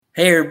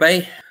Hey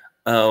everybody.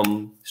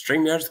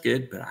 StreamYard's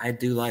good, but I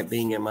do like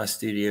being in my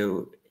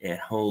studio at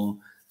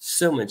home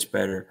so much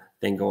better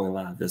than going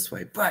live this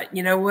way. But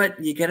you know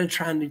what? You got to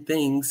try new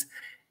things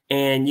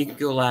and you can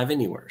go live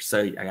anywhere.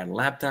 So I got a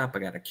laptop, I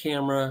got a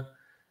camera,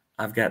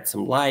 I've got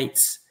some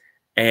lights,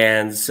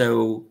 and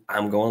so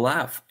I'm going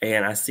live.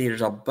 And I see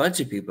there's a bunch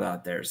of people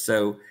out there.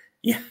 So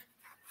yeah,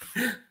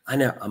 I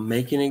know I'm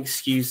making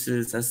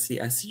excuses. I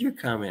see your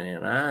comment,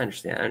 and I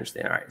understand.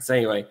 All right. So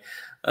anyway,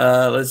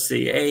 let's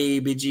see.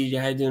 Hey, BG,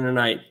 how you doing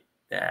tonight?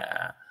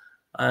 I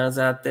was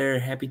out there.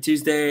 Happy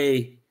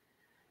Tuesday.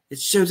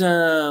 It's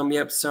showtime.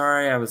 Yep.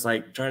 Sorry, I was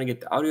like trying to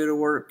get the audio to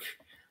work,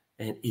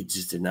 and it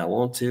just did not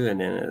want to. And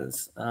then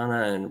it's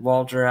Anna and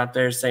Walter out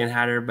there saying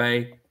hi to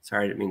everybody.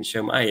 Sorry, I didn't mean to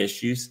show my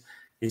issues.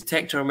 Is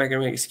Tech Trying making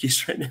me an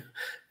excuse right now?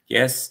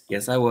 Yes,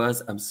 I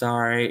was. I'm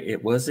sorry.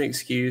 It was an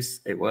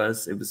excuse. It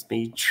was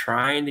me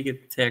trying to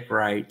get the tech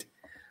right.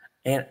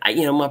 And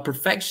my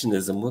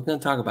perfectionism, we're going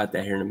to talk about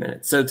that here in a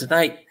minute. So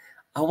tonight,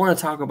 I want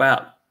to talk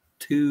about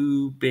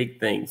two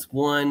big things.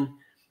 One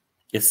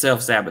is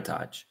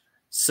self-sabotage.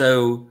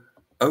 So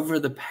over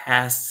the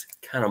past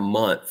kind of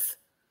month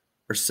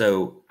or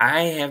so,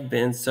 I have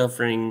been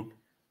suffering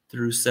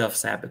through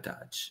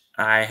self-sabotage.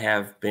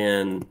 I've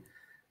been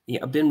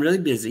really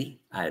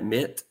busy, I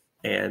admit.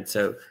 And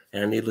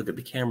I need to look at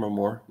the camera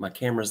more. My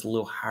camera's a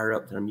little higher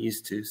up than I'm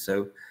used to.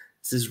 So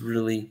this is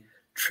really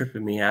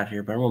tripping me out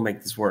here, but I'm going to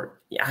make this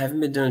work. Yeah, I haven't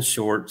been doing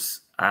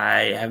shorts.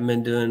 I haven't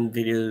been doing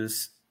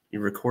videos,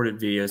 recorded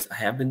videos. I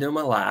have been doing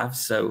my live,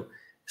 so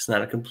it's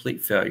not a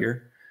complete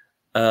failure.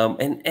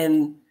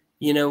 And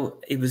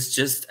it was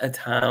just a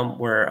time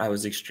where I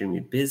was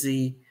extremely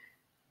busy.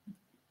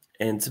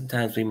 And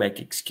sometimes we make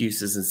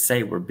excuses and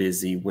say we're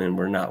busy when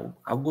we're not.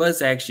 I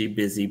was actually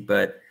busy,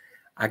 but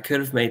I could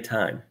have made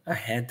time. I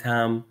had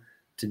time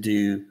to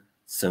do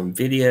some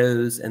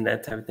videos and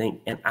that type of thing.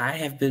 And I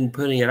have been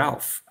putting it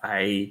off.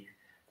 I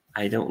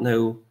don't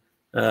know,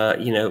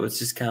 it's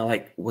just kind of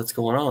like, what's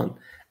going on?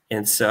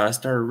 And so I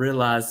started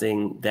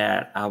realizing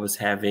that I was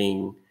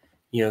having,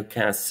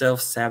 kind of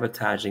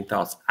self-sabotaging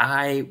thoughts.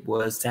 I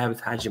was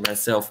sabotaging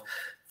myself,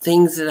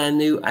 things that I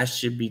knew I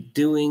should be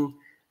doing,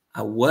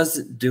 I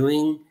wasn't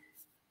doing.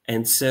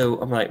 And so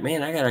I'm like,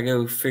 man, I got to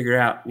go figure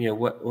out,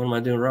 what am I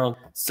doing wrong?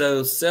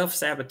 So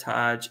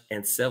self-sabotage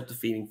and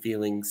self-defeating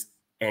feelings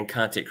and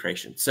content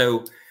creation.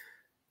 So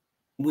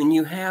when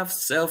you have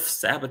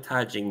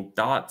self-sabotaging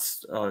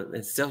thoughts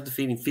and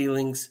self-defeating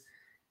feelings,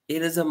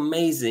 it is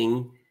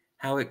amazing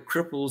how it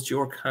cripples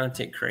your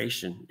content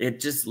creation. It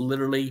just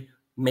literally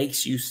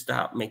makes you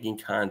stop making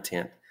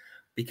content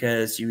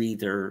because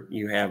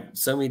you have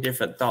so many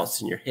different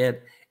thoughts in your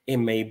head. It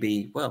may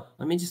be, well,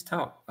 let me just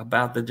talk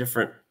about the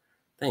different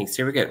things.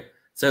 Here we go.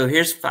 So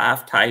here's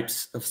 5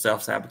 types of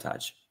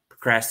self-sabotage: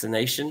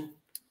 procrastination,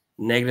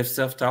 negative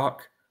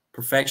self-talk,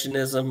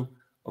 perfectionism,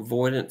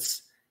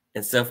 avoidance,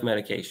 and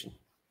self-medication.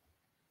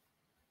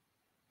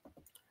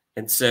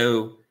 And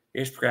so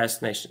here's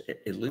procrastination.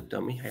 It looped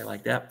on me. How you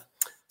like that?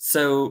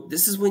 So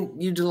this is when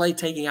you delay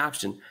taking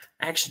action.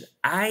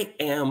 I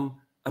am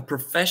a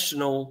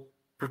professional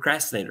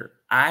procrastinator.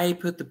 I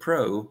put the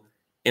pro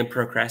in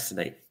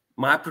procrastinate.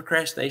 My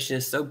procrastination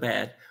is so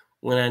bad.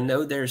 When I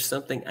know there's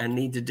something I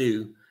need to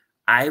do,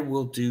 I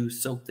will do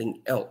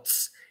something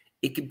else.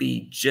 It could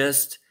be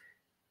just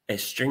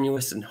as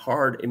strenuous and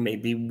hard. It may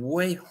be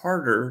way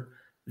harder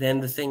than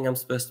the thing I'm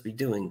supposed to be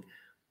doing,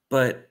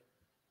 but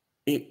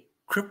it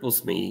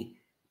cripples me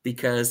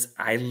because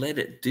I let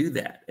it do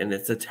that. And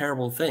it's a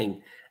terrible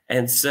thing.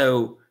 And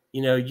so,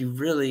 you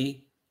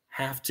really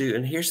have to.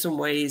 And here's some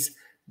ways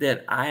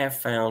that I have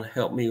found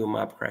help me with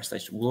my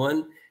procrastination.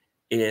 One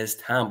is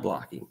time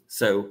blocking.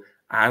 So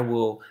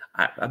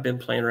I've been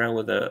playing around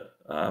with a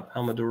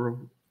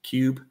Pomodoro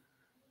cube,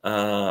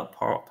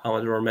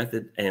 Pomodoro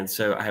method. And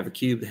so I have a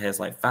cube that has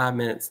like 5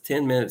 minutes,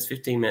 10 minutes,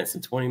 15 minutes,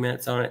 and 20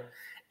 minutes on it.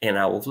 And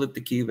I will flip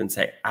the cube and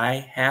say, I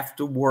have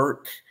to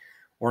work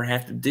or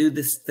have to do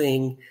this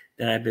thing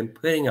that I've been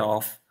putting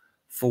off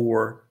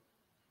for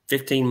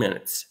 15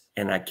 minutes.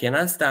 And I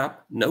cannot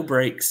stop, no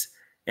breaks,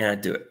 and I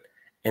do it.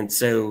 And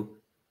so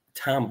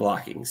time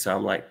blocking. So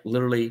I'm like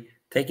literally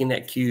taking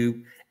that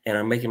cube and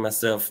I'm making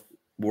myself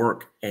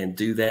work and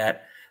do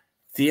that.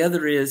 The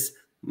other is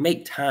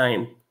make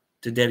time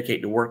to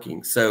dedicate to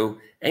working. So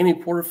Amy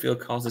Porterfield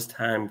calls this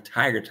time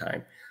tiger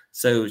time.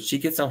 So she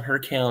gets on her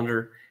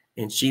calendar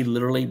and she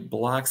literally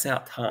blocks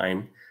out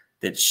time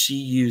that she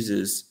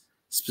uses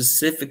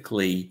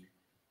specifically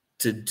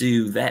to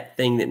do that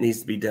thing that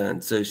needs to be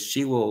done. So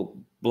she will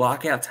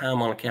block out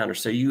time on a calendar.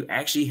 So you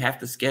actually have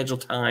to schedule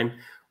time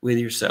with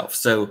yourself.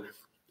 So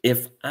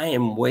if I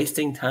am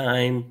wasting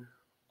time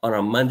on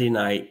a Monday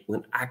night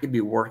when I could be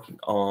working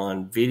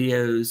on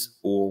videos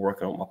or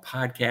working on my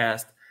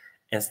podcast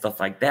and stuff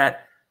like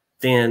that,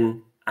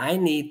 then I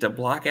need to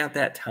block out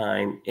that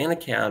time in a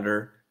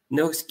calendar,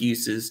 no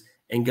excuses,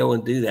 and go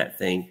and do that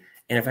thing.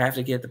 And if I have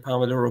to get the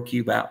Pomodoro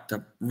cube out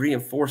to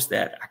reinforce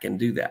that, I can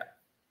do that.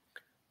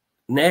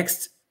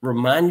 Next,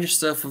 remind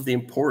yourself of the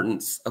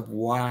importance of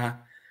why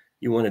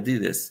you want to do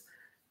this.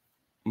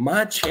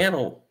 My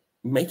channel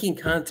making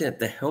content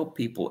to help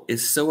people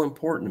is so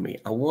important to me.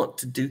 I want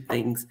to do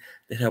things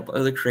that help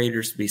other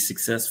creators be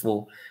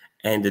successful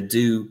and to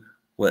do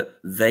what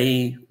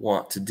they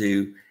want to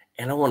do.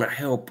 And I want to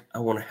help. I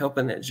want to help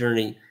in that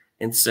journey.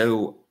 And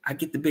so I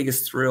get the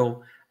biggest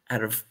thrill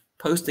out of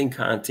posting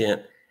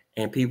content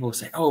and people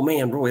say, "Oh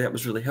man, Roy, that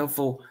was really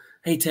helpful.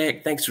 Hey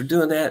Tech, thanks for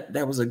doing that.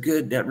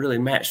 That really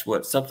matched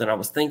what something I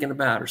was thinking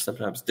about or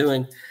something I was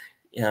doing."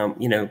 You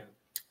know,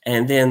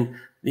 and then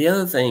the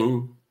other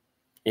thing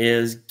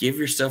is give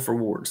yourself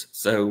rewards.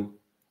 So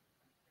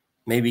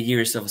maybe give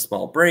yourself a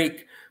small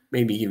break.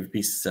 Maybe give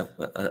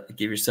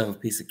yourself a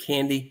piece of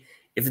candy.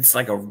 If it's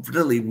like a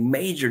really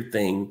major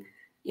thing,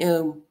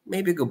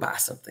 maybe go buy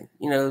something.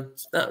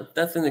 It's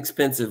nothing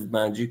expensive,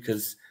 mind you,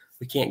 because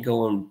we can't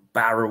go and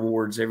buy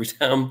rewards every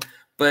time.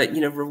 But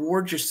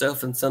reward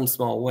yourself in some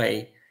small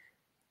way.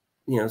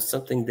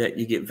 Something that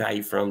you get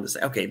value from. To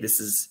say, okay,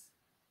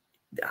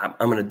 I'm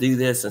going to do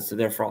this, and so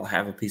therefore I'll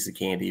have a piece of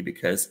candy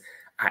because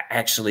I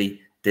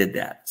actually did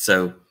that.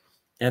 So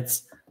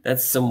that's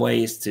some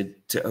ways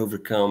to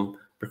overcome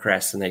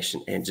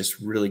procrastination and just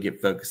really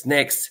get focused.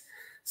 Next,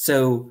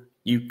 so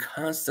you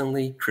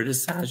constantly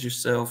criticize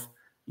yourself.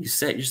 You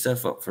set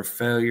yourself up for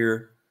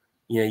failure.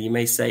 You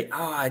may say,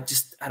 "Oh,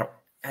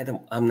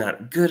 I'm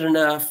not good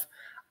enough.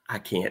 I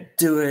can't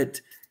do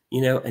it."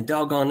 And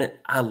doggone it,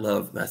 I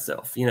love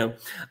myself. You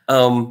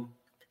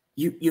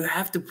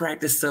have to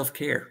practice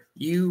self-care.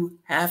 You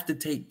have to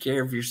take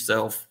care of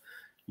yourself.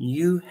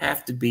 You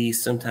have to be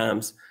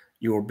sometimes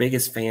your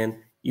biggest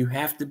fan. You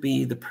have to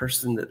be the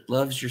person that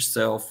loves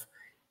yourself,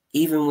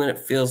 even when it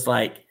feels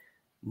like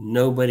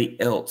nobody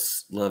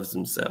else loves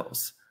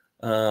themselves.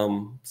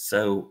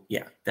 So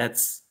yeah,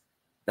 that's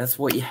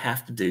what you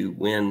have to do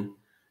when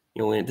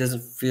it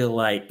doesn't feel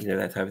like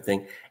that type of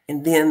thing.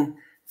 And then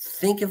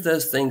think of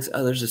those things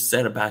others have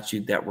said about you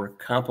that were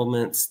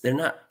compliments. They're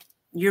not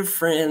your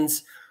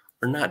friends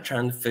are not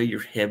trying to fill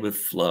your head with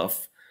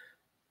fluff.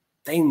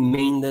 They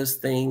mean those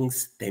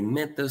things. They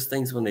meant those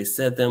things when they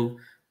said them.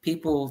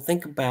 People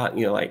think about,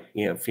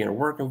 if you're in a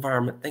work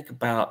environment, think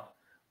about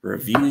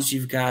reviews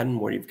you've gotten,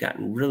 where you've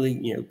gotten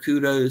really,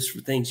 kudos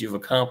for things you've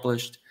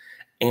accomplished.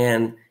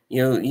 And,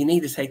 you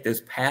need to take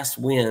those past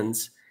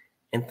wins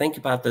and think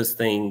about those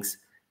things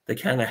that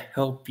kind of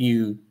help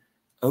you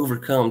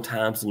overcome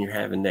times when you're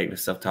having negative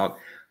self-talk.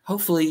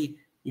 Hopefully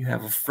you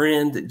have a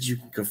friend that you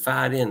can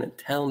confide in and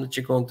tell them that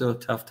you're going through a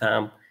tough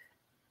time,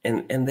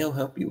 and they'll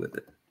help you with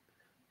it.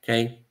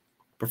 Okay.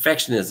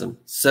 Perfectionism.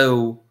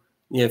 So,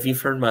 if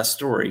you've heard my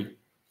story,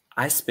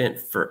 I spent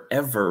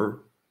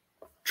forever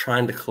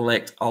trying to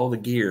collect all the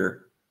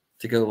gear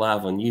to go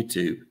live on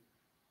YouTube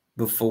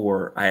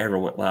before I ever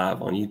went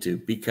live on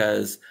YouTube,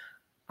 because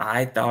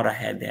I thought I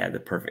had to have the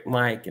perfect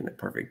mic and the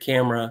perfect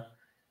camera.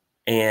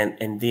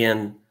 And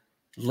then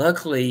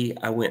luckily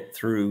I went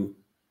through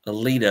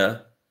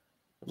Alita,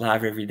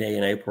 live every day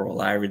in April,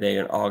 live every day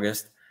in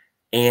August.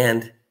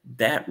 And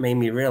that made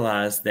me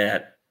realize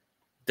that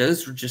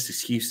those were just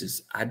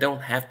excuses. I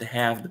don't have to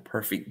have the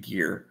perfect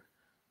gear.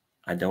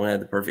 I don't have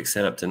the perfect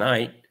setup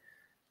tonight.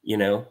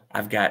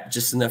 I've got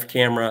just enough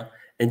camera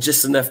and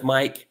just enough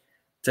mic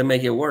to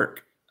make it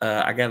work.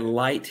 I got a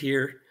light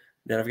here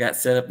that I've got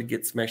set up to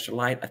get some extra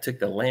light. I took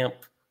the lamp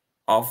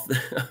off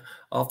the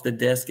off the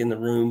desk in the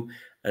room.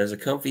 There's a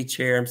comfy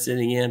chair I'm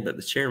sitting in, but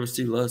the chair was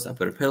too low, so I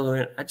put a pillow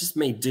in it. I just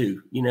made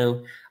do.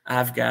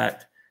 I've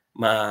got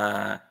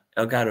my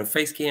Elgato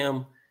face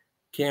cam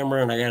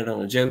camera, and I got it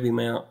on a Joby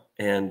mount.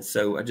 And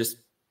so I just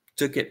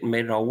took it and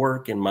made it all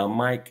work. And my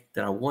mic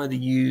that I wanted to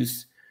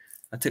use,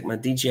 I took my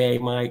DJI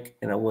mic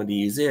and I wanted to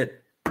use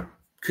it.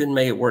 Couldn't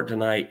make it work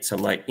tonight. So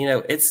I'm like,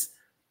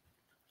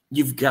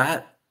 you've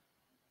got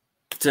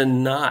to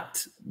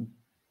not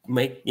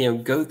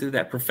go through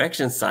that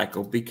perfection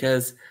cycle,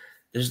 because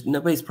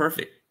nobody's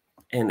perfect.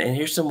 And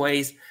here's some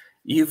ways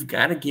you've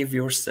got to give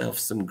yourself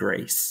some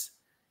grace.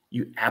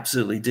 You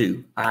absolutely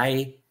do.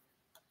 I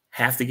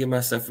have to give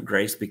myself a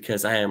grace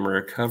because I am a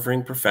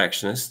recovering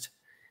perfectionist.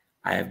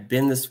 I have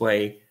been this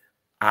way.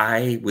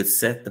 I would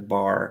set the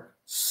bar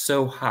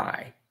so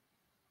high.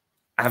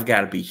 I've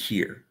got to be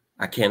here.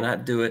 I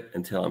cannot do it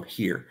until I'm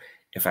here.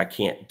 If I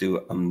can't do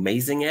it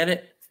amazing at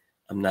it,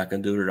 I'm not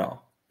going to do it at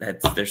all.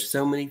 There's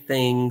so many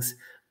things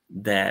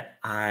that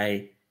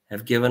I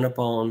have given up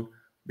on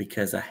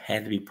because I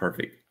had to be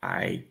perfect.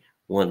 I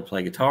wanted to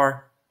play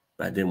guitar,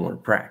 but I didn't want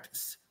to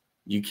practice.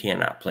 You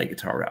cannot play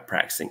guitar without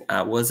practicing.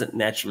 I wasn't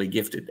naturally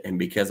gifted. And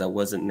because I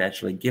wasn't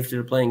naturally gifted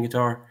at playing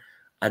guitar,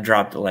 I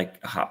dropped it like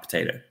a hot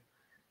potato.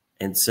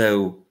 And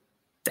so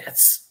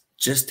that's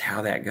just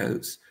how that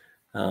goes.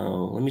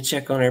 Let me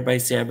check on everybody,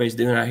 see how everybody's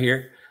doing out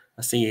here.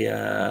 I see,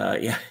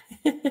 yeah.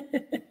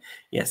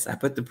 Yes, I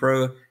put the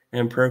pro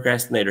and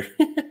procrastinator.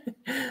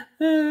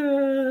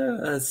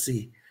 Let's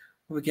see.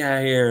 What we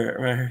got here?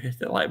 Right here, hit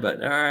that like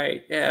button. All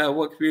right. Yeah,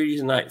 what computer are you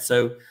using tonight?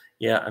 So,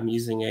 yeah, I'm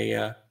using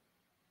a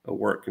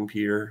work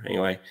computer.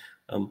 Anyway,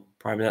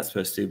 probably not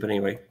supposed to, but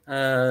anyway.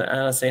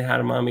 I'm saying hi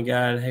to Mommy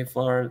God. Hey,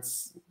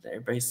 Florence.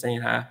 Everybody's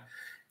saying hi.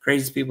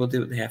 Crazy people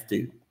do what they have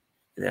to.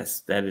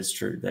 That is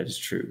true. That is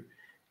true.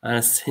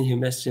 I'll send you a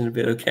message in a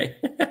bit. Okay.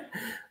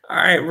 All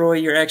right, Roy,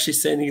 you're actually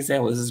sending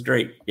examples. This is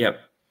great. Yep.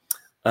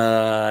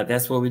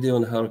 That's what we do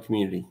in the huddle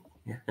community.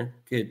 Yeah,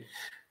 good.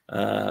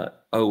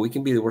 We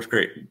can be the worst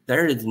critic.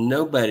 There is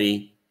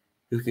nobody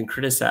who can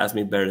criticize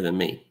me better than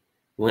me.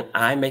 When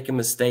I make a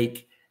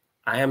mistake,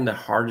 I am the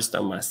hardest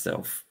on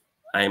myself.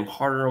 I am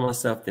harder on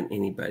myself than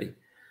anybody.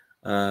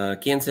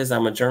 Ken says,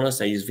 I'm a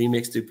journalist. I use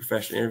vMix to do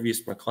professional interviews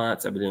for my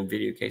clients. I've been doing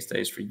video case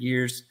studies for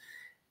years.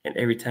 And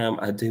every time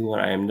I do one,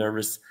 I am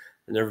nervous.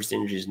 The nervous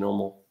energy is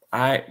normal.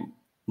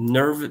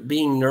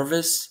 Being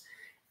nervous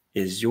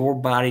is your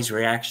body's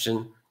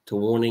reaction to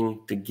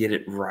wanting to get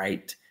it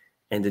right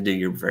and to do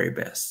your very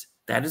best.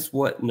 That is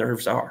what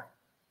nerves are.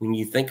 When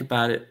you think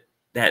about it,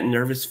 that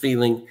nervous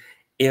feeling,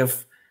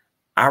 if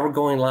I were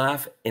going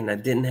live and I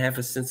didn't have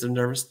a sense of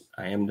nervous,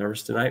 I am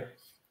nervous tonight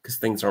because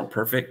things aren't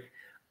perfect.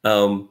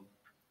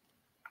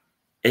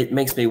 It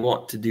makes me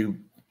want to do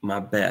my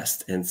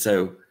best. And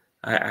so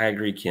I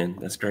agree, Ken.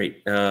 That's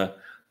great.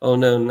 Oh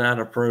no, not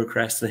a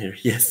procrastinator.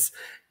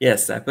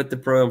 Yes, I put the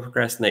pro on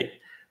procrastinate.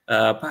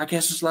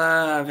 Podcasters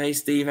Live. Hey,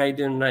 Steve, how you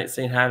doing tonight?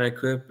 Saying hi to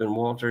Quip and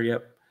Walter.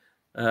 Yep.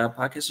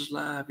 Podcasters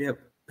Live. Yep.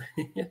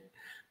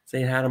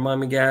 Saying hi to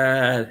Mommy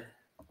God.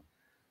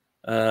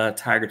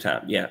 Tiger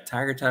Time. Yeah,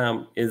 Tiger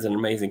Time is an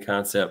amazing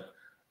concept.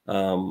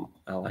 I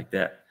like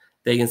that.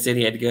 Dagan said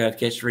he had to go out to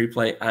catch the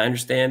replay. I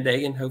understand,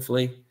 Dagan.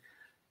 Hopefully.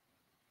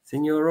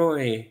 Senor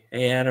Roy.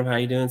 Hey, Adam. How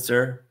you doing,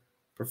 sir?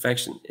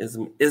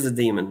 Perfectionism is a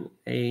demon.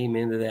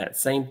 Amen to that.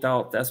 Same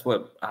thought. That's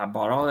what I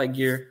bought all that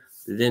gear.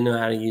 Didn't know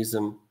how to use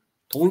them.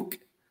 Twink.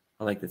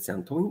 I like that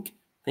sound. Twink.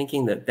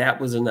 Thinking that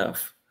was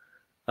enough.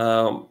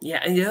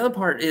 Yeah. And the other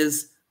part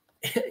is,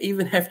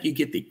 even after you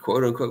get the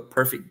quote unquote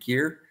perfect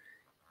gear,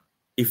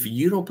 if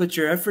you don't put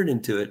your effort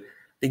into it,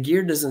 the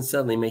gear doesn't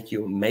suddenly make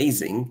you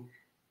amazing.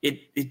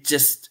 It's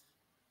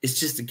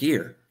just a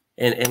gear.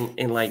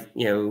 And like,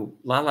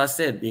 Lala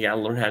said, you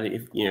gotta learn how to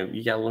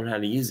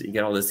use it. You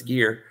got all this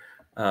gear.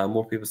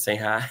 More people saying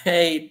hi.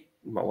 Hey,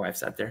 my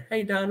wife's out there.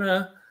 Hey,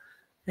 Donna.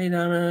 Hey,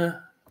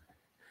 Donna.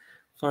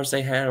 Florence,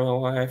 say hi to my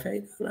wife.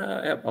 Hey,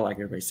 Donna. Yep, I like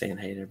everybody saying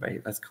hey to everybody.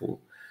 That's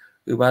cool.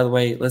 Ooh, by the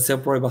way, let's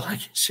help Roy by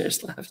liking, share,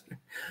 live.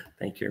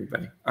 Thank you,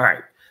 everybody. All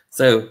right.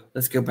 So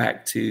let's go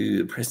back to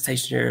the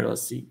presentation here.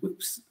 Let's see.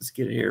 Whoops. Let's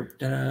get it here.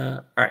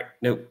 Ta-da. All right.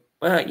 Nope.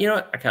 Well, you know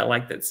what? I kind of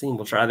like that scene.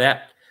 We'll try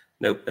that.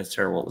 Nope. That's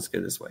terrible. Let's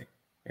go this way.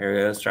 There we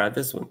go. Let's try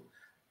this one.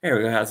 There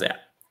we go. How's that?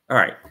 All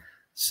right.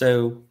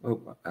 So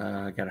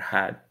I got to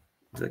hide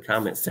the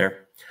comments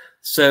there.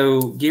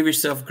 So give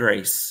yourself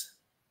grace.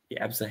 You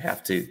absolutely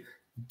have to.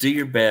 Do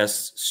your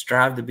best.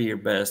 Strive to be your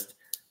best.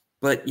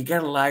 But you got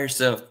to allow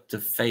yourself to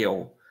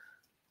fail.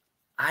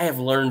 I have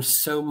learned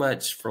so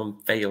much from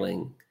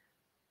failing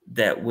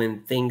that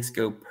when things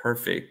go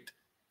perfect,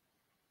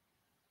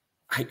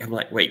 I'm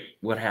like, wait,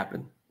 what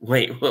happened?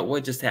 Wait,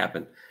 what just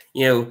happened?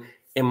 In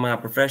my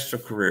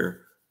professional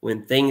career,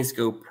 when things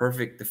go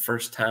perfect the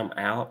first time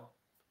out,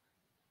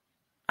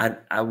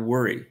 I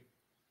worry.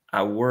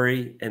 I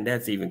worry, and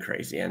that's even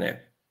crazy. I know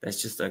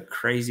that's just a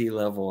crazy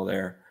level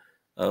there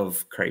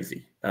of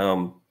crazy.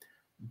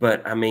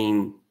 But I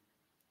mean,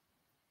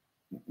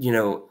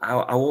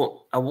 I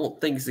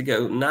want things to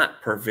go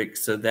not perfect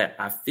so that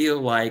I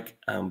feel like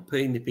I'm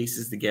putting the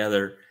pieces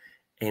together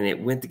and it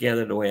went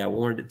together the way I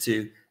wanted it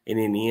to. And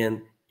in the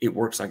end, it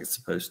works like it's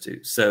supposed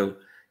to. So,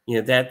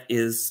 that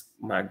is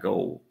my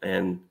goal.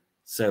 And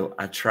so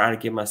I try to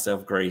give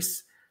myself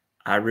grace.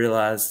 I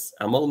realize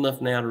I'm old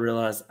enough now to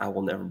realize I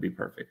will never be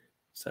perfect.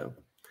 So,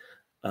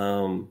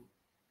 and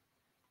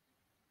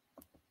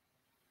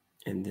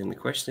then the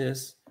question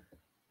is,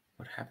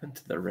 what happened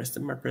to the rest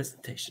of my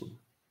presentation?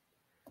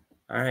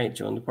 All right,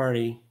 join the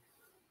party.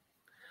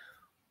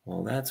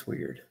 Well, that's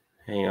weird.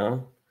 Hang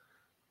on.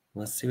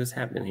 Let's see what's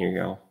happening here,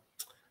 y'all.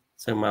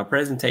 So my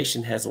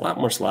presentation has a lot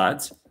more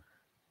slides,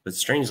 but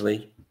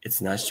strangely, it's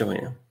not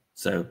showing them.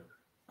 So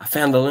I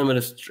found the limit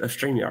of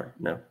StreamYard.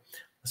 No,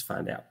 let's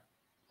find out.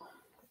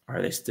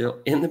 Are they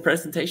still in the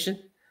presentation?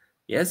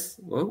 Yes.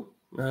 Whoa.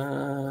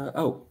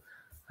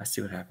 I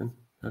see what happened.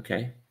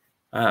 Okay.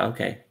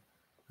 Okay.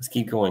 Let's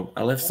keep going.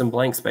 I left some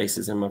blank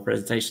spaces in my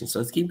presentation. So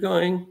let's keep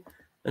going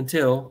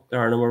until there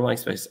are no more blank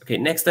spaces. Okay,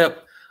 next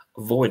up,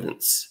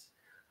 avoidance.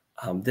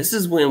 This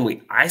is when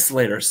we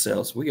isolate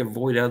ourselves. We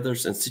avoid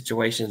others in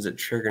situations that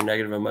trigger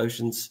negative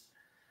emotions.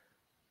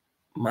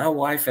 My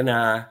wife and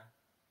I,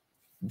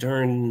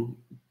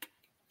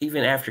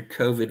 even after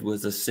COVID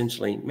was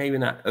essentially maybe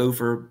not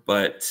over,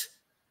 but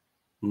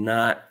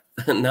not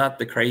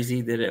the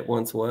crazy that it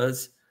once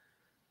was,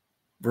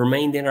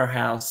 remained in our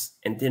house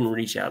and didn't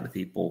reach out to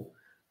people.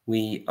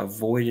 We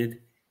avoided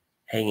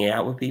hanging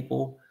out with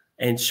people.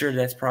 And sure,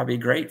 that's probably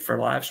great for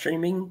live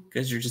streaming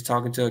because you're just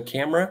talking to a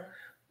camera,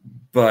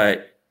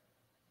 but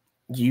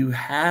you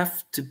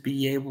have to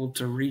be able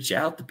to reach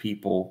out to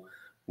people.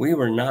 We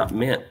were not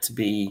meant to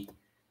be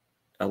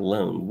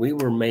alone. We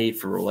were made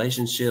for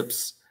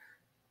relationships.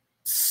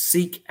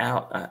 Seek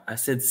out, I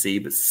said see,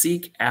 but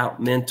seek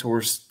out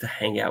mentors to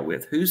hang out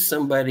with. Who's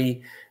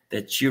somebody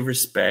that you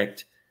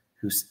respect,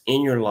 who's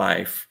in your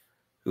life,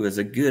 who is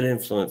a good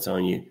influence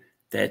on you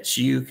that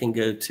you can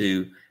go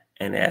to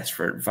and ask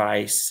for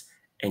advice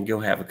and go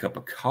have a cup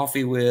of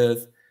coffee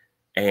with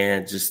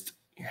and just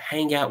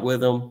hang out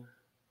with them,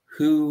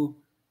 who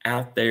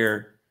out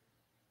there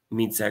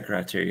meets that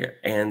criteria,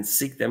 and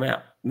seek them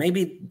out.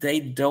 Maybe they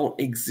don't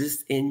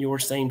exist in your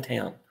same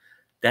town.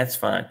 That's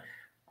fine.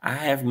 I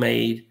have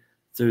made,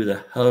 through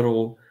the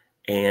huddle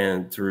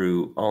and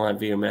through online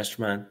video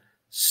mastermind,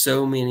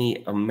 so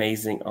many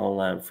amazing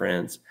online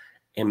friends,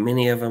 and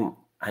many of them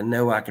I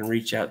know I can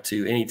reach out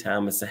to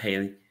anytime and say,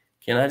 hey,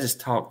 can I just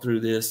talk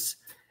through this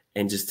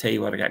and just tell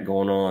you what I got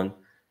going on?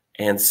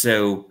 And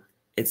so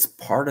it's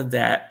part of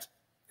that,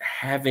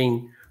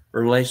 having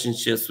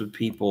relationships with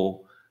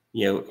people,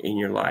 in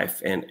your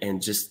life,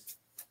 and just,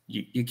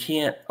 you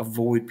can't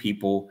avoid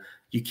people.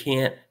 You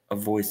can't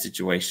avoid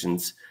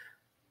situations.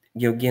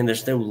 Again,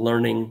 there's no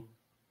learning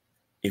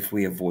if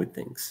we avoid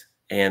things,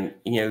 and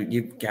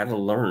you've got to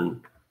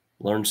learn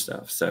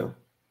stuff. So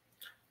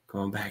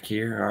going back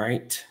here. All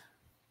right.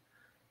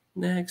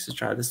 Next, let's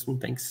try this one.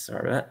 Thanks.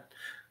 Sorry about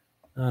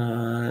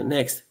that.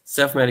 Next,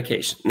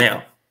 self-medication.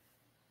 Now,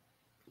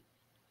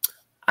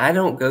 I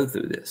don't go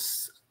through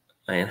this,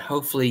 and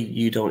hopefully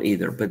you don't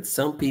either, but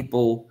some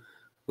people,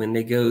 when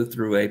they go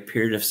through a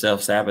period of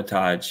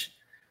self-sabotage,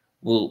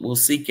 will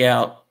seek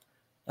out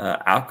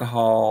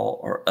alcohol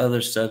or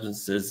other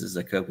substances as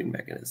a coping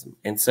mechanism.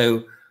 And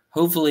so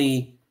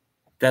hopefully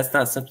that's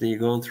not something you're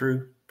going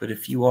through, but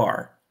if you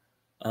are,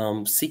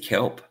 seek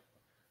help.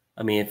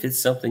 I mean, if it's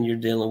something you're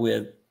dealing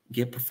with,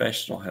 get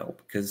professional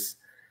help, because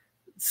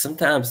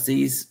sometimes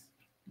these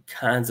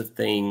kinds of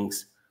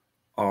things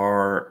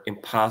are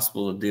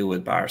impossible to deal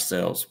with by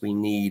ourselves. We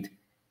need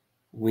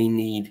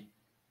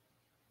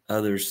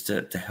others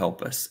to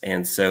help us.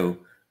 And so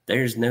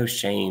there's no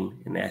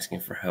shame in asking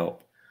for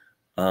help.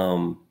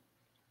 Through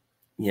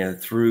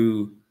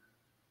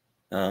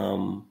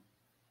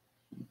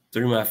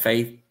my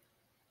faith,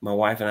 my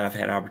wife and I have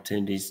had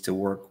opportunities to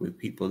work with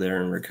people that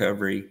are in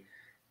recovery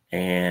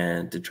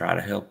and to try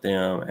to help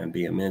them and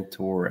be a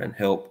mentor and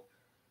help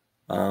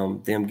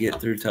them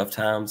get through tough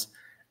times.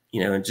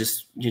 And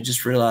you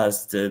just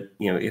realize that,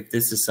 if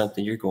this is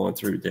something you're going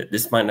through, that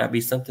this might not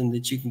be something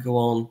that you can go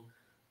on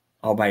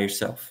all by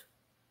yourself.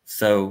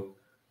 So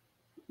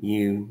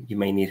you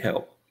may need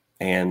help,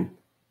 and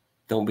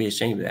don't be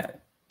ashamed of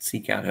that.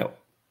 Seek out help.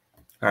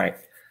 All right.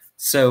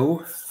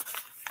 So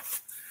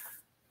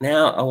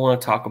now I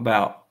want to talk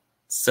about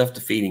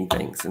self-defeating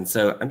things. And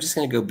so I'm just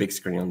going to go big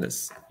screen on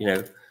this,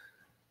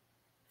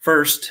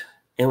 first,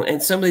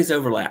 and some of these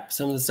overlap.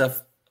 Some of the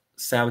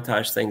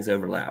self-sabotage things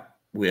overlap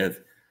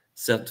with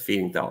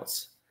self-defeating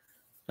thoughts.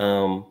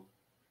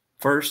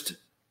 First,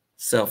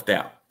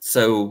 self-doubt.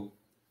 So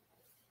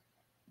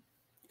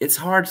it's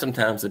hard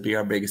sometimes to be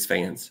our biggest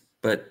fans,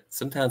 but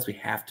sometimes we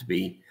have to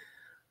be.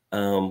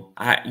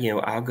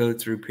 I'll go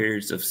through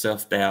periods of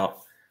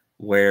self-doubt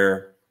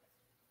where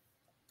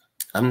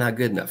I'm not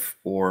good enough,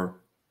 or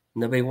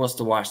nobody wants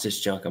to watch this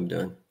junk I'm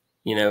doing.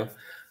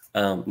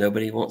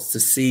 Nobody wants to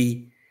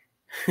see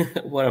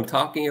what I'm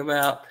talking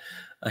about,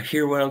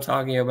 hear what I'm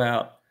talking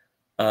about.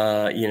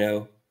 I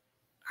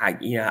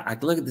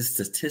look at the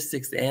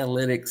statistics, the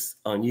analytics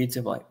on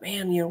YouTube, like,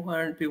 man, why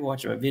aren't people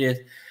watching my videos?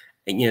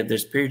 And,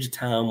 there's periods of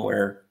time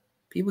where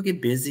people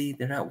get busy.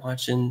 They're not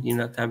watching,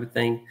 that type of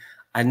thing.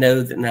 I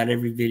know that not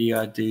every video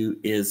I do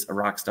is a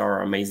rock star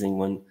or amazing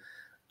one.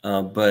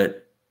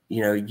 But,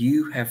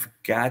 you have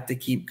got to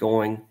keep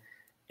going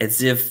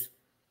as if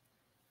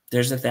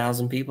there's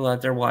 1,000 people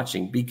out there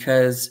watching,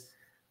 because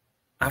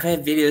I've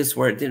had videos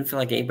where it didn't feel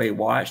like anybody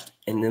watched,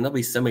 and then there'll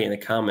be somebody in the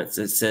comments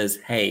that says,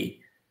 hey,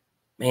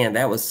 man,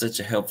 that was such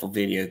a helpful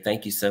video.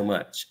 Thank you so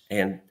much.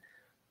 And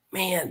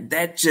man,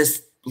 that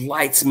just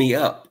lights me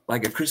up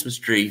like a Christmas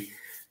tree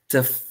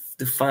to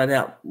find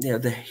out,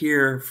 to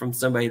hear from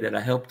somebody that I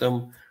helped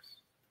them,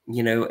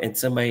 and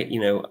somebody,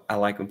 I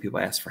like when people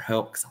ask for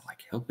help because I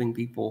like helping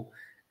people.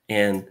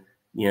 And,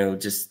 you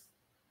just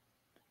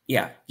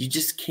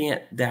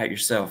can't doubt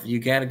yourself. You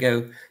got to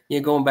go,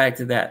 going back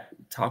to that,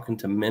 talking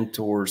to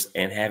mentors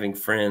and having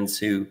friends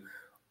who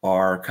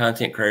are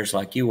content creators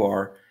like you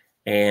are,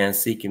 and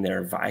seeking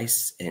their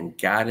advice and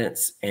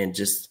guidance. And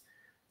just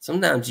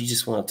sometimes you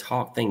just want to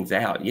talk things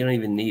out. You don't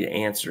even need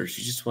answers.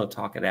 You just want to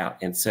talk it out.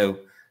 And so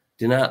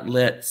do not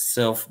let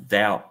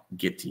self-doubt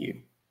get to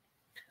you.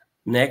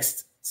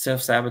 Next,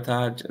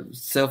 self-sabotage,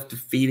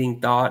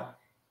 self-defeating thought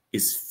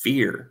is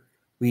fear.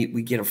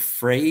 We get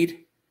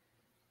afraid.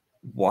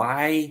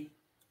 Why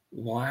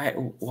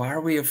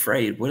are we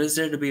afraid? What is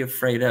there to be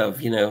afraid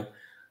of?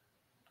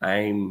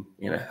 I'm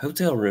in a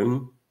hotel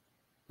room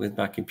with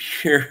my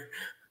computer.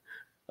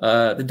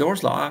 The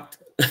door's locked.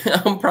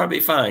 I'm probably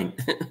fine.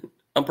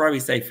 I'm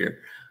probably safe here.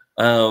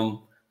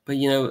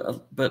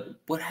 But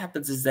what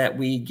happens is that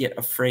we get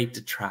afraid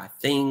to try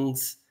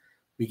things.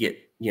 We get,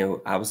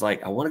 I was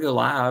like, I want to go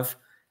live.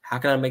 How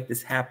can I make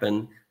this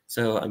happen?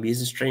 So I'm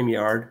using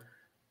StreamYard,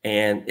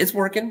 and it's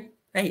working.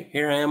 Hey,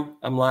 here I am.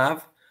 I'm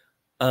live.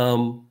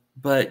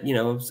 But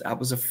I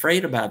was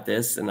afraid about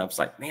this, and I was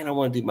like, man, I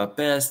want to do my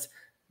best.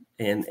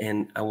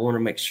 and I want to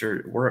make sure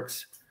it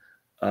works.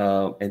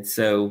 And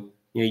so,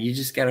 you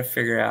just got to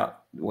figure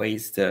out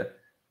ways to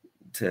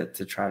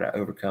try to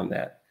overcome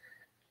that.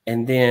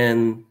 And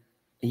then,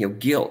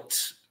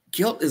 guilt.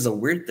 Guilt is a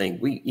weird thing.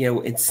 We,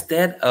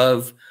 instead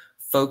of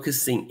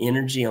focusing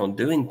energy on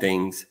doing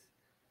things,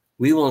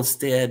 we will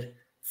instead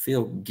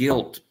feel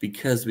guilt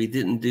because we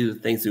didn't do the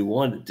things we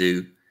wanted to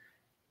do,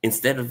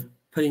 instead of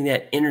putting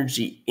that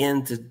energy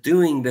into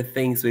doing the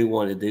things we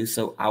want to do.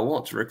 So I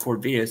want to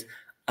record videos.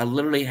 I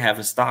literally have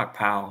a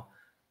stockpile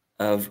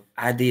of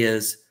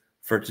ideas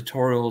for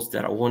tutorials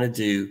that I want to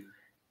do,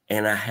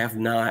 and I have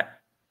not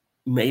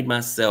made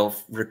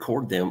myself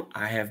record them.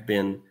 I have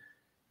been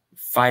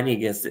fighting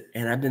against it,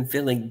 and I've been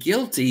feeling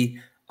guilty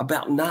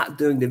about not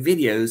doing the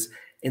videos.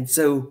 And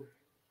so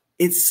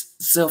it's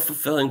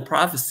self-fulfilling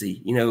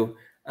prophecy.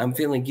 I'm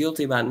feeling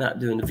guilty about not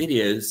doing the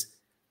videos.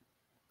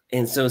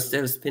 And so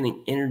instead of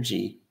spending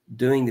energy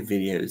doing the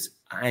videos,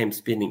 I am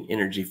spending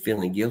energy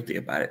feeling guilty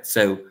about it.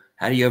 So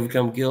how do you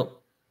overcome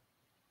guilt?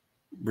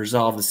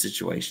 Resolve the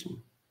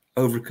situation,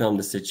 overcome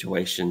the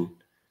situation,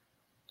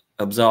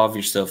 absolve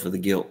yourself of the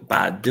guilt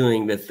by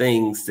doing the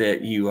things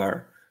that you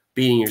are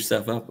beating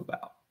yourself up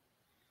about.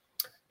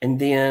 And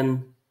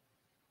then,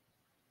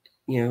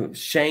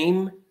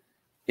 shame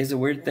is a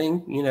weird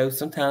thing.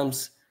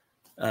 Sometimes,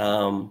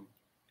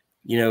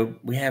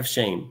 we have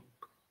shame,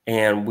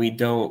 and we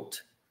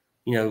don't,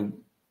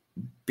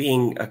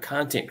 being a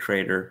content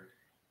creator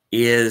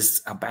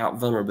is about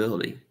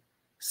vulnerability.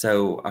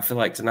 So I feel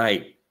like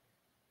tonight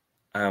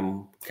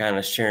I'm kind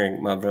of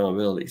sharing my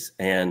vulnerabilities,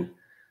 and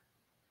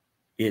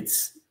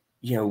it's,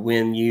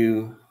 when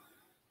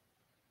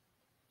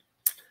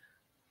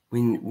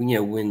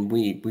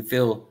we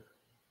feel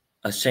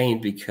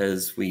ashamed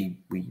because we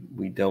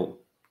don't,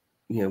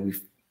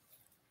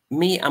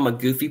 I'm a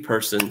goofy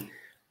person.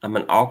 I'm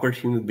an awkward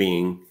human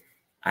being.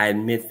 I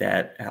admit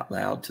that out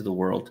loud to the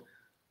world.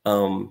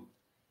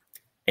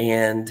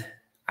 And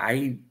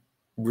I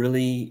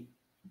really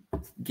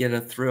get a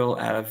thrill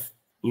out of,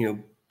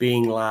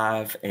 being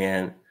live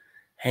and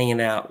hanging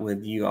out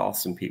with you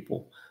awesome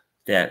people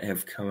that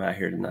have come out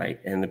here tonight,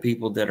 and the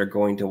people that are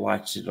going to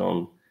watch it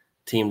on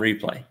Team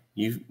Replay.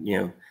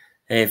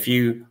 Hey, if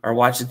you are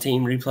watching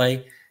Team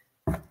Replay,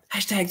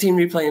 hashtag Team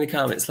Replay in the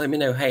comments. Let me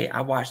know, hey,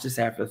 I watched this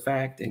after the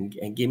fact,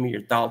 and give me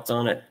your thoughts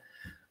on it.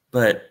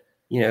 But,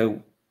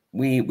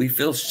 we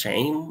feel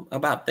shame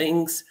about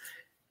things,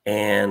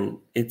 and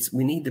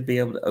we need to be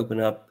able to open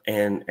up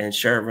and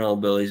share our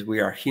vulnerabilities. We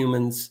are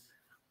humans.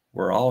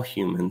 We're all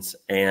humans.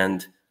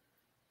 And,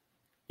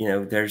 we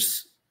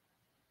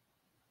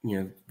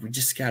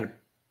just got to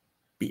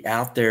be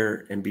out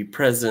there and be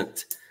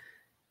present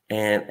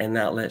and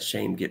not let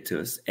shame get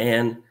to us.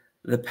 And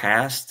the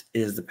past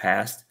is the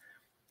past.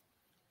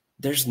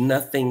 There's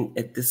nothing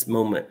at this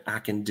moment I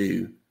can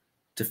do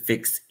to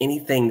fix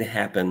anything that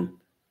happened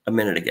a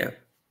minute ago.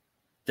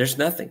 There's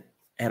nothing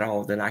at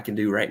all that I can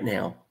do right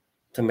now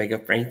to make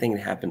up for anything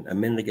that happened a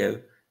minute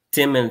ago,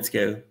 10 minutes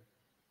ago,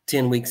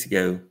 10 weeks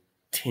ago,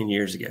 10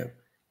 years ago.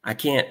 I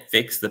can't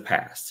fix the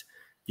past.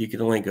 You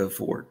can only go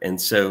forward. And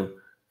so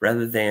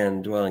rather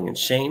than dwelling in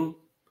shame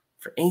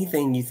for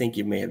anything you think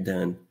you may have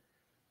done,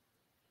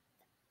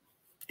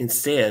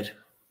 instead,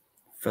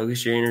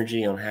 focus your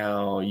energy on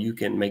how you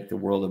can make the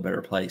world a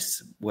better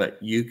place, what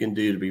you can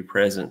do to be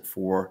present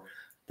for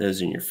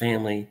those in your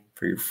family,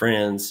 for your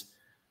friends,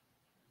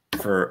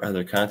 for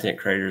other content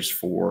creators,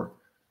 for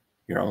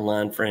your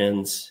online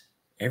friends,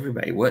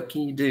 everybody. What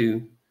can you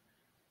do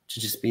to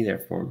just be there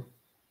for them?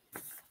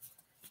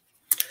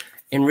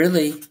 And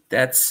really,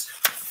 that's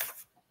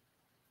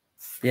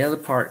the other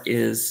part,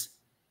 is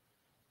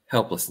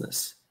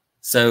helplessness.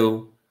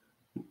 So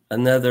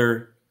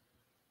another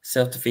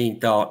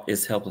self-defeating thought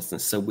is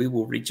helplessness. So we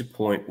will reach a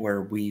point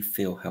where we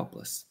feel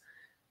helpless.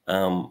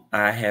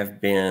 I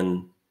have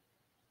been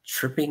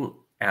tripping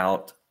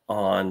out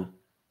on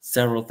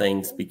several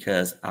things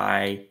because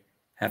I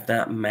have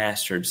not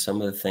mastered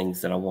some of the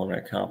things that I want to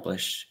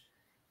accomplish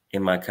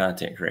in my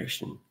content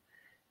creation.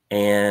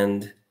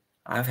 And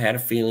I've had a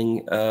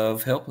feeling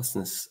of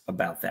helplessness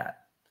about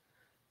that.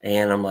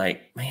 And I'm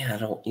like, man, I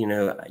don't,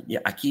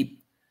 I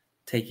keep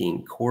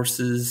taking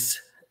courses.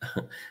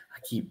 I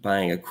keep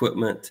buying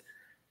equipment,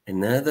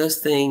 and none of those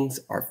things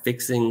are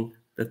fixing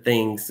the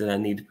things that I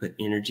need to put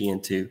energy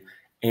into.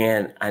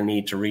 And I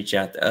need to reach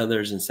out to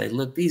others and say,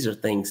 look, these are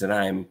things that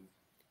I'm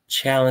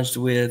challenged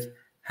with.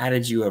 How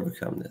did you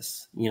overcome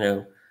this?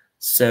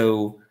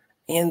 So,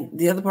 and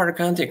the other part of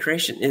content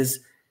creation is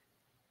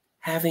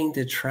having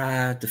to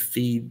try to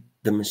feed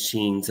the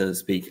machine, so to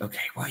speak.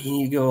 Okay, well, you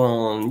need to go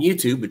on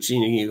YouTube, but you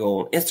need to go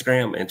on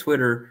Instagram and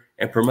Twitter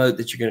and promote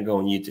that you're going to go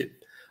on YouTube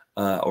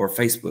or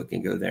Facebook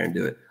and go there and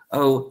do it.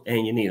 Oh,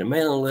 and you need a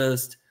mailing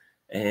list,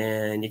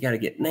 and you got to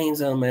get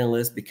names on a mailing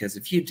list, because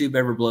if YouTube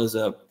ever blows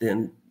up,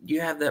 then you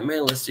have that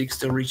mailing list. So you can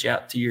still reach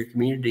out to your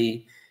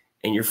community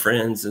and your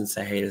friends and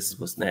say, hey, this is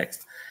what's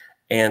next.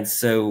 And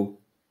so,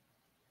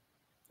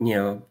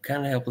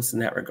 kind of helpless in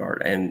that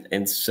regard.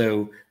 And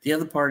so the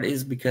other part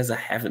is because I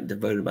haven't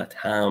devoted my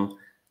time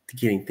to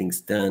getting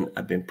things done.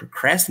 I've been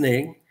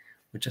procrastinating,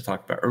 which I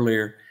talked about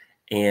earlier.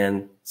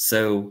 And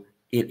so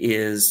it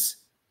is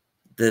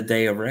the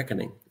day of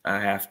reckoning. I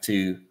have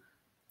to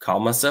call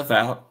myself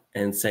out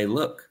and say,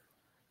 look,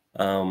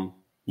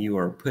 you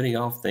are putting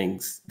off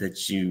things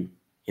that you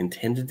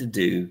intended to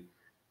do,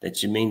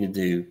 that you mean to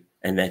do,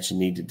 and that you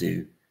need to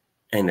do.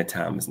 And the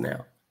time is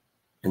now.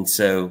 And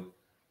so,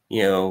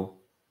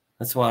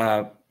 that's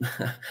why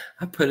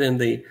I put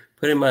in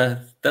my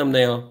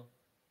thumbnail,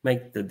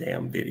 make the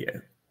damn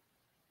video.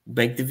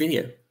 Make the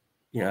video.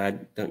 I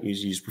don't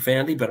usually use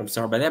profanity, but I'm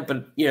sorry about that.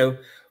 But,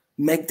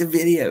 make the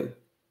video.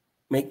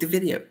 Make the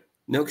video.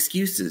 No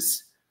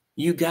excuses.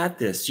 You got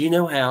this. You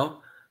know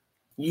how.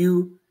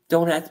 You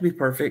don't have to be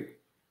perfect.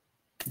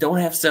 Don't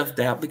have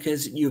self-doubt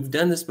because you've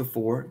done this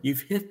before.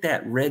 You've hit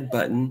that red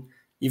button.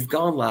 You've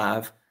gone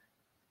live.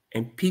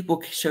 And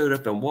people showed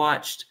up and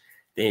watched.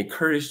 They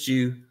encouraged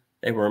you.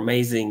 They were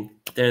amazing.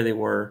 There they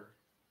were.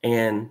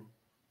 And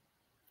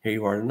here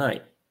you are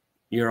tonight.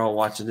 You're all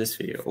watching this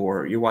video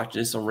or you're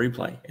watching this on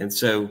replay. And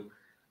so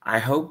I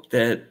hope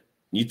that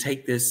you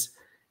take this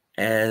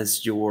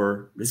as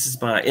this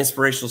is my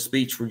inspirational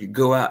speech where you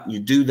go out and you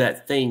do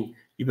that thing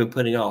you've been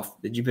putting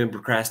off, that you've been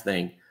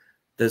procrastinating,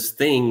 those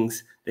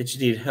things that you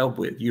need help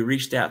with. You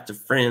reached out to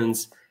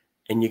friends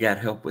and you got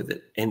help with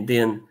it. And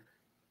then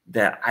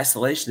that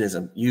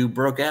isolationism, you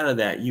broke out of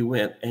that. You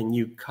went and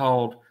you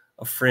called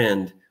a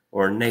friend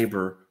or a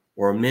neighbor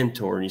or a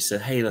mentor and you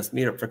said, hey, let's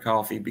meet up for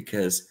coffee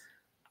because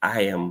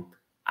I am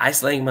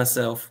isolating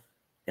myself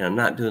and I'm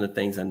not doing the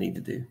things I need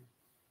to do.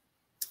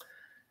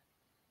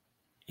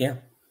 Yeah.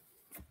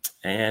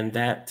 And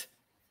that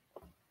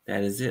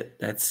is it.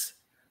 That's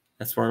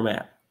where I'm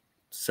at.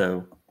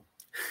 So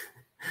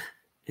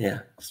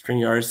yeah,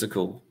 StreamYards are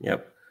cool.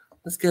 Yep.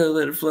 Let's go,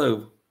 let it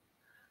flow.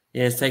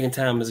 Yeah, it's taking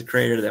time as a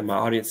creator that my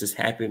audience is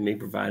happy with me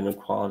providing them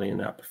quality and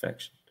not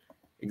perfection.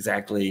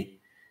 Exactly.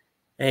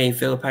 Hey,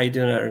 Philip, how you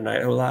doing out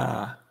tonight?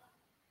 Hola.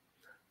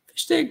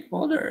 Fish stick,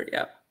 Walter.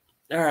 Yeah.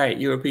 All right,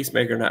 you're a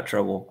peacemaker, not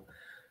trouble.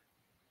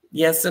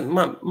 Yes,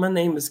 my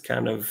name is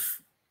kind of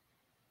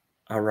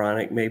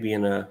ironic, maybe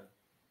in a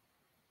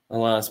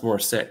Alanis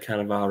Morissette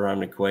kind of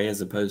ironic way,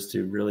 as opposed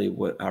to really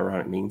what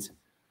ironic means.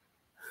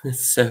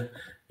 So,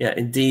 yeah,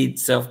 indeed,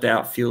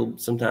 self-doubt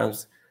fueled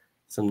sometimes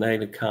some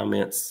negative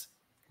comments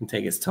can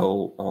take its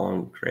toll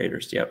on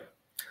creators. Yep.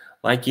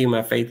 Like you,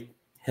 my faith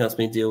helps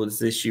me deal with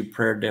this issue.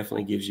 Prayer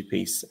definitely gives you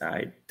peace.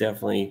 I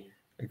definitely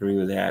agree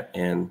with that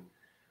and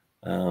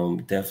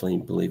definitely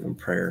believe in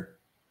prayer.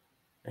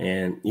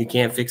 And you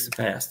can't fix the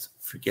past.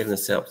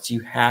 Forgiveness helps. You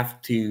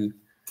have to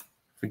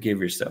forgive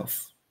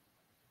yourself.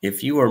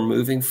 If you are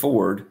moving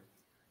forward,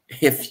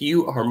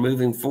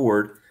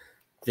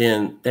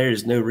 then there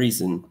is no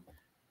reason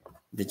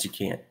that you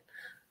can't.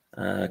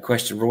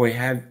 Question, Roy,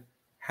 how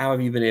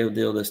have you been able to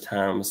deal with those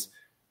times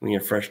when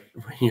you're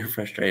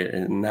frustrated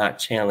and not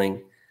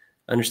channeling,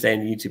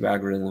 understanding the YouTube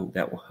algorithm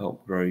that will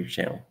help grow your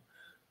channel?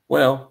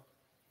 Well,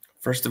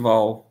 first of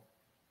all,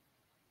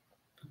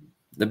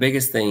 the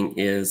biggest thing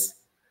is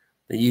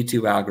the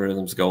YouTube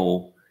algorithm's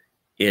goal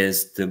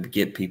is to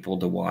get people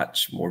to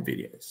watch more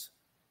videos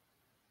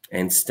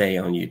and stay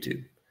on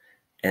YouTube.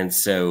 And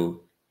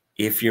so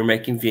if you're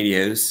making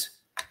videos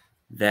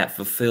that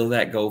fulfill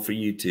that goal for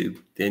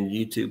YouTube, then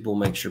YouTube will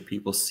make sure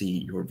people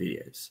see your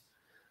videos.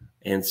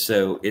 And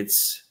so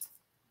it's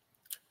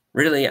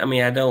really, I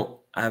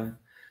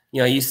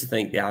used to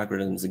think the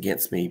algorithm's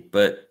against me,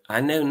 but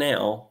I know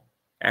now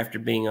after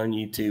being on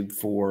YouTube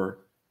for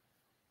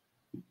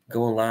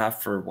going live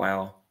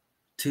for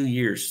 2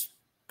 years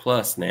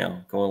plus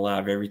now, going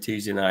live every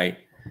Tuesday night.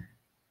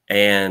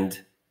 And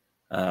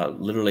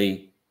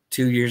literally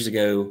 2 years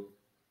ago,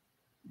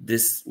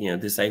 this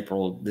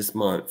April, this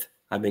month,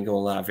 I've been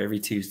going live every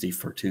Tuesday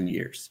for 2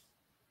 years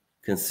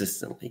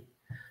consistently.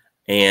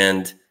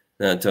 And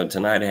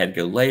tonight I had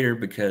to go later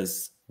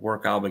because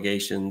work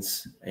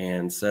obligations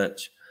and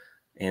such.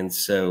 And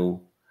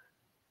so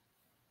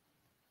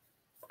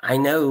I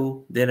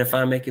know that if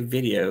I make a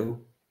video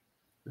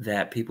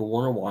that people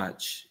want to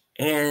watch,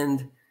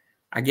 and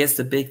I guess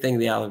the big thing of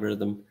the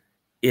algorithm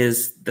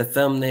is the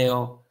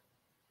thumbnail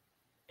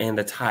and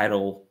the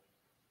title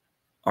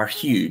are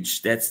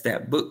huge. That's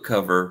that book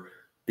cover,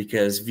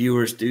 because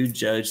viewers do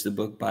judge the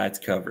book by its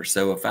cover.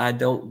 So if I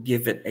don't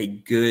give it a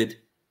good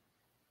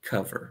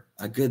cover,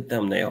 a good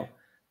thumbnail,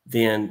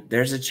 then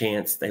there's a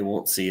chance they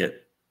won't see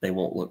it. They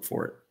won't look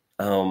for it.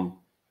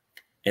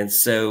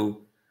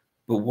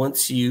 But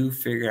once you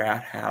figure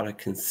out how to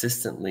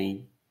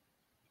consistently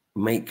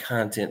make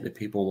content that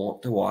people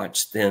want to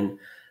watch, then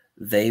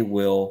they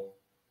will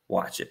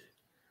watch it.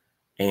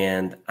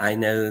 And I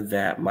know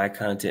that my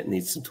content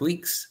needs some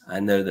tweaks. I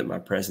know that my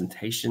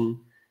presentation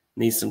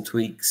needs some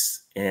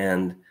tweaks.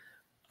 And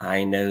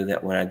I know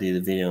that when I do the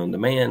video on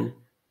demand,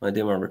 when I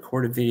do my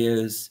recorded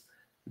videos,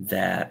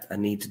 that I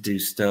need to do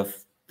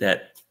stuff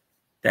that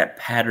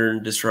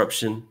pattern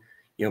disruption,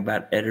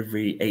 about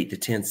every 8 to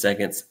 10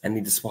 seconds, I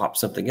need to swap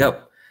something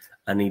up.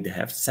 I need to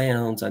have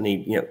sounds. I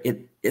need,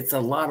 it's a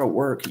lot of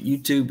work.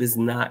 YouTube is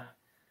not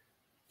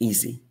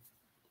easy.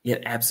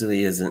 It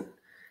absolutely isn't.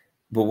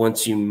 But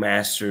once you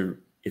master,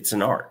 it's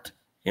an art.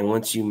 And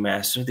once you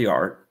master the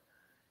art,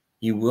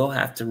 you will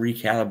have to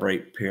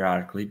recalibrate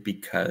periodically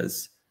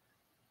because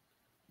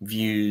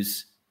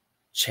views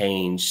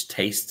change,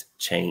 taste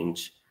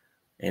change.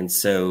 And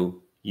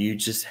so you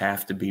just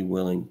have to be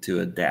willing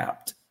to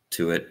adapt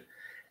to it.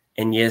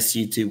 And yes,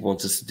 YouTube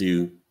wants us to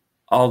do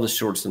all the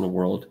shorts in the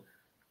world.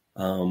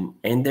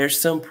 And there's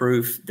some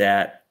proof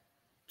that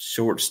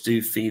shorts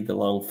do feed the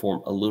long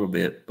form a little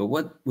bit. But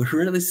what we're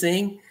really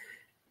seeing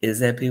is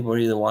that people are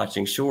either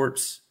watching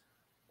shorts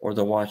or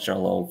they're watching our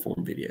long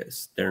form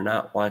videos. They're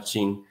not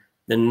watching,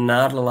 there's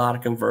not a lot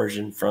of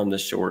conversion from the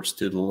shorts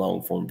to the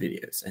long form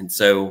videos. And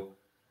so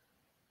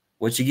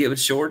what you get with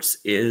shorts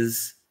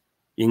is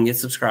you can get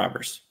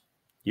subscribers.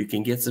 You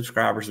can get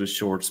subscribers with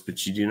shorts,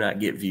 but you do not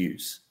get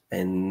views.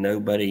 And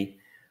nobody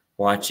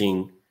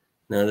watching,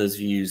 none of those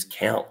views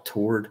count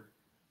toward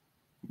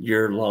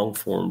your long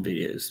form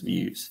videos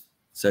views.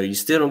 So you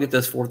still don't get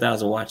those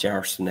 4,000 watch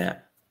hours from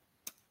that.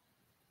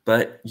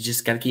 But you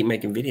just got to keep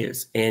making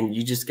videos, and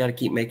you just got to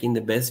keep making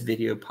the best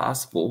video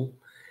possible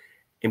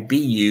and be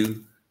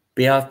you,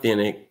 be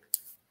authentic,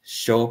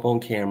 show up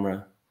on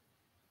camera,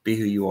 be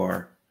who you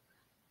are,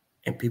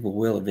 and people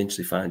will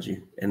eventually find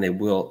you, and they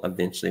will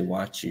eventually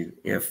watch you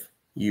if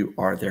you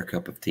are their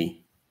cup of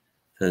tea,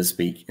 so to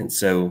speak. And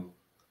so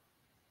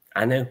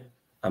I know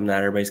I'm not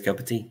everybody's cup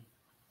of tea.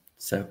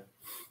 So,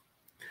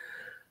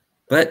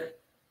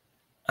 but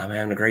I'm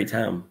having a great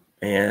time,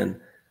 and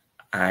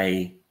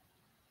I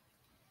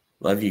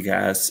love you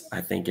guys. I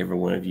thank every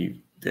one of you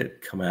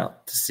that come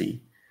out to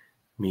see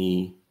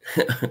me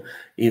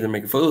either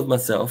make a fool of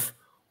myself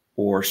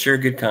or share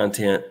good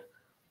content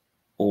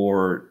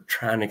or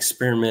try an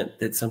experiment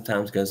that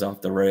sometimes goes off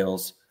the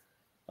rails.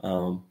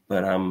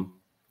 But I'm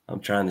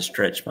trying to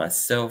stretch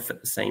myself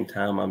at the same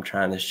time. I'm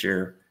trying to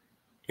share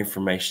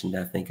information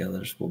that I think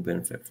others will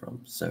benefit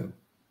from. So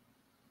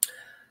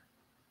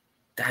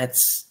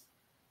that's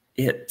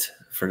it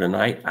for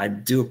tonight. I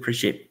do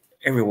appreciate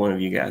every one of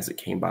you guys that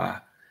came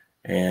by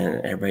and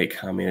everybody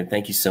commented.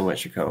 Thank you so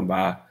much for coming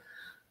by.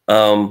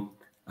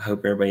 I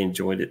hope everybody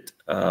enjoyed it.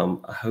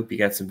 I hope you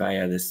got some value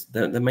out of this.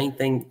 The main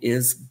thing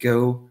is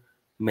go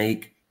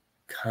make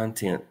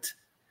content,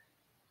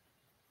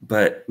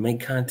 but make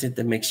content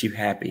that makes you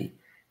happy.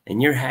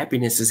 And your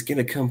happiness is going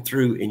to come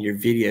through in your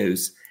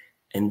videos.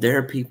 And there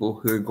are people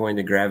who are going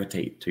to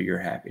gravitate to your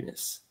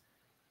happiness.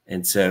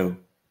 And so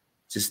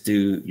just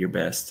do your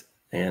best.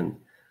 And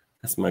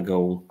that's my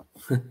goal.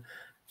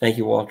 Thank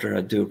you, Walter.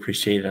 I do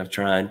appreciate it. I've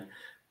tried.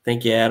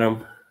 Thank you,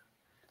 Adam.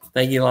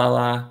 Thank you,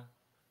 Lala.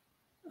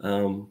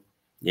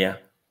 Yeah.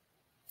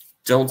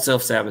 Don't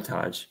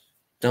self-sabotage.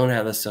 Don't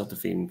have those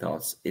self-defeating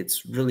thoughts.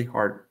 It's really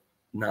hard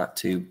not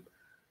to,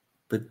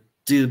 but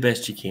do the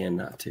best you can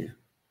not to.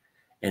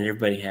 And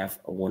everybody have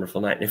a wonderful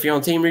night. And if you're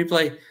on Team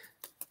Replay,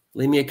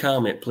 leave me a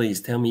comment,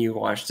 please. Tell me you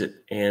watched it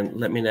and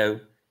let me know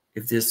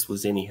if this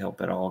was any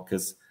help at all.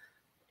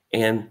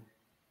 And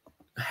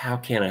how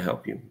can I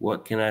help you?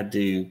 What can I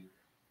do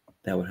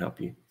that would help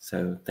you?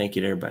 So thank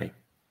you to everybody.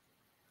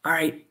 All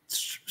right.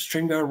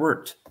 StreamYard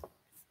worked.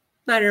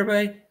 Night,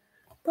 everybody.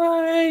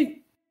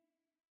 Bye.